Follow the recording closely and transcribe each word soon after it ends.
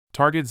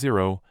Target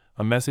Zero,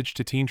 a message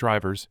to teen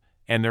drivers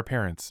and their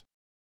parents.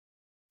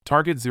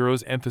 Target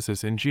Zero's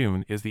emphasis in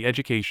June is the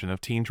education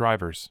of teen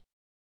drivers.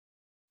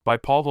 By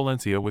Paul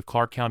Valencia with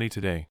Clark County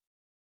Today.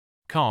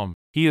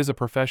 He is a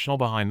professional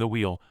behind the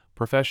wheel,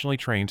 professionally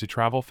trained to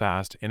travel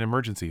fast in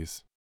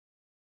emergencies.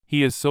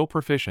 He is so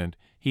proficient,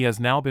 he has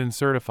now been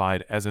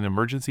certified as an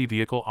emergency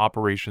vehicle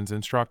operations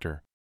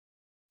instructor.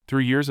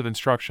 Through years of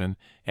instruction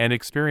and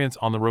experience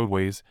on the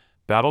roadways,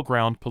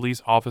 Battleground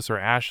Police Officer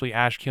Ashley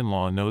Ash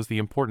Kinlaw knows the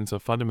importance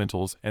of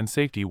fundamentals and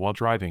safety while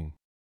driving.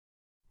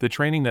 The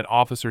training that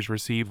officers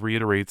receive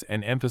reiterates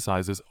and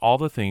emphasizes all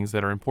the things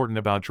that are important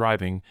about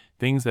driving,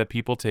 things that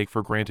people take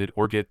for granted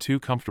or get too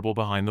comfortable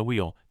behind the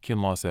wheel,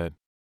 Kinlaw said.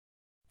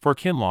 For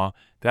Kinlaw,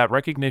 that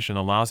recognition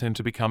allows him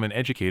to become an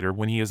educator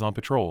when he is on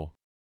patrol.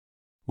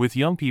 With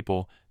young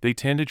people, they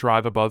tend to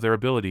drive above their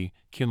ability,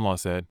 Kinlaw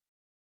said.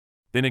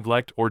 They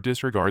neglect or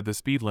disregard the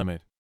speed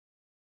limit.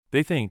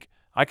 They think,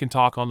 I can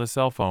talk on the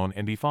cell phone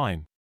and be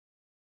fine.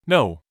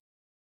 No.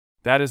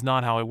 That is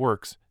not how it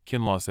works,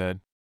 Kinlaw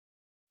said.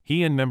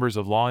 He and members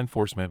of law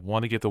enforcement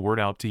want to get the word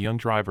out to young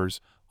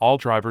drivers, all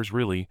drivers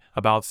really,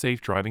 about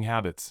safe driving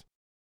habits.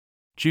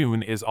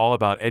 June is all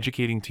about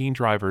educating teen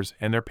drivers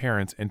and their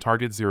parents in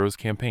Target Zero's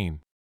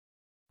campaign.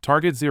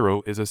 Target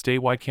Zero is a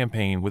statewide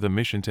campaign with a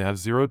mission to have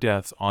zero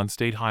deaths on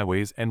state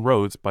highways and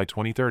roads by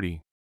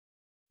 2030.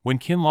 When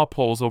Kinlaw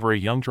pulls over a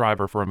young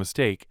driver for a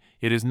mistake,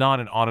 it is not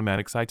an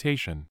automatic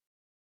citation.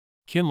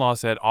 Kinlaw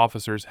said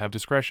officers have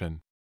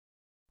discretion.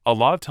 A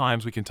lot of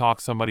times we can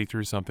talk somebody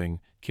through something,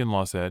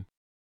 Kinlaw said.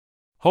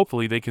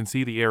 Hopefully they can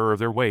see the error of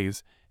their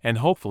ways, and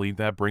hopefully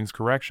that brings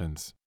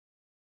corrections.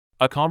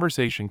 A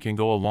conversation can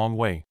go a long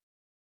way.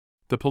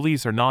 The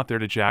police are not there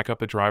to jack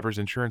up a driver's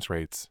insurance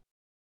rates.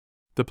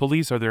 The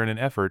police are there in an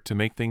effort to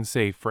make things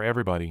safe for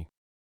everybody.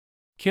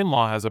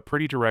 Kinlaw has a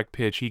pretty direct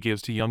pitch he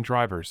gives to young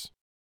drivers.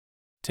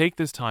 Take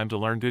this time to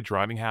learn good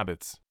driving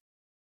habits.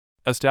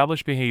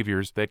 Establish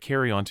behaviors that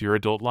carry on to your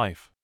adult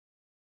life.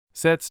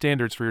 Set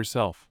standards for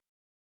yourself.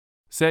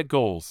 Set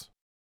goals.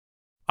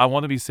 I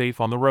want to be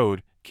safe on the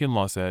road,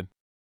 Kinlaw said.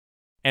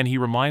 And he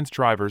reminds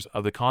drivers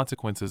of the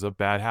consequences of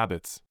bad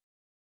habits.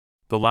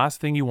 The last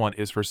thing you want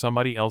is for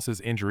somebody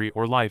else's injury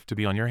or life to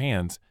be on your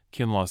hands,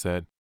 Kinlaw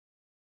said.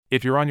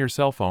 If you're on your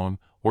cell phone,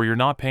 or you're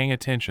not paying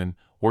attention,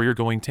 or you're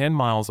going 10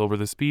 miles over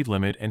the speed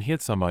limit and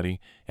hit somebody,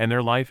 and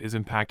their life is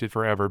impacted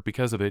forever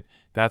because of it,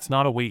 that's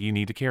not a weight you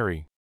need to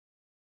carry.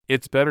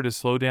 It's better to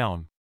slow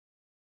down.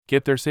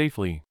 Get there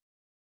safely.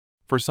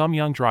 For some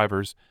young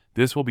drivers,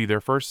 this will be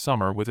their first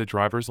summer with a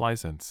driver's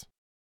license.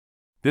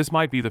 This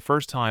might be the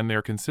first time they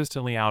are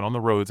consistently out on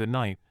the roads at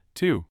night,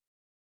 too.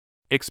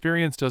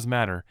 Experience does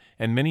matter,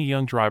 and many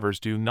young drivers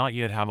do not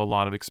yet have a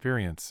lot of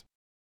experience.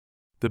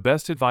 The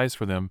best advice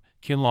for them,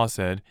 Kinlaw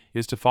said,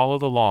 is to follow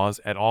the laws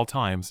at all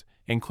times,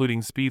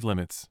 including speed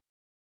limits.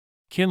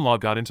 Kinlaw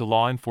got into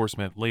law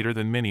enforcement later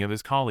than many of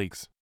his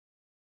colleagues.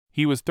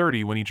 He was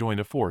 30 when he joined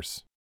a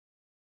force.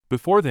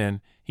 Before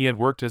then, he had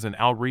worked as an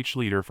outreach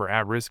leader for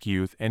at-risk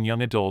youth and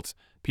young adults,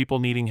 people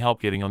needing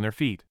help getting on their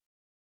feet.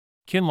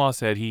 Kinlaw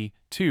said he,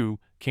 too,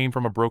 came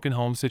from a broken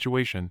home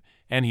situation,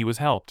 and he was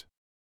helped.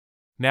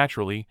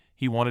 Naturally,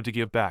 he wanted to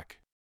give back.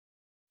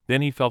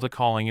 Then he felt a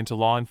calling into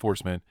law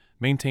enforcement,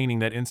 maintaining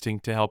that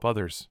instinct to help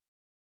others.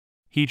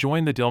 He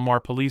joined the Del Mar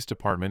Police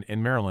Department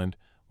in Maryland,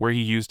 where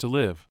he used to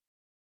live.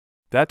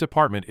 That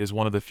department is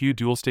one of the few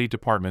dual-state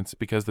departments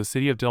because the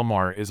city of Del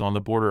Mar is on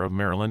the border of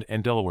Maryland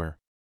and Delaware.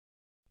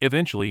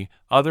 Eventually,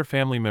 other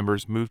family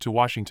members moved to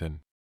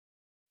Washington.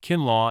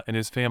 Kinlaw and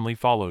his family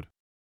followed.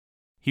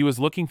 He was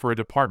looking for a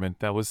department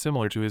that was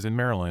similar to his in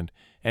Maryland,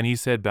 and he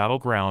said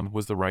Battleground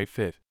was the right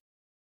fit.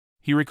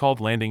 He recalled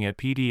landing at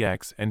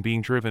PDX and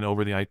being driven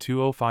over the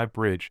I-205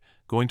 bridge,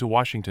 going to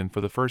Washington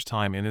for the first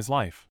time in his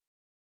life.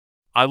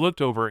 I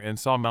looked over and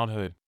saw Mount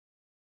Hood.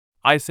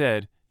 I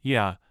said,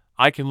 yeah,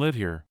 I can live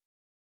here.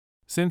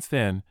 Since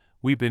then,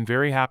 we've been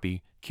very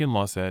happy,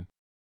 Kinlaw said.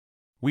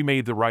 We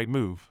made the right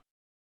move.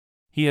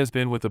 He has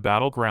been with the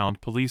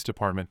Battleground Police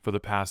Department for the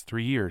past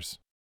 3 years.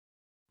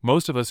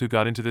 Most of us who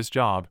got into this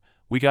job,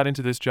 we got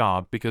into this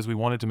job because we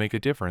wanted to make a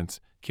difference,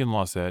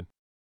 Kinlaw said.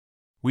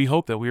 We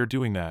hope that we are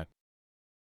doing that.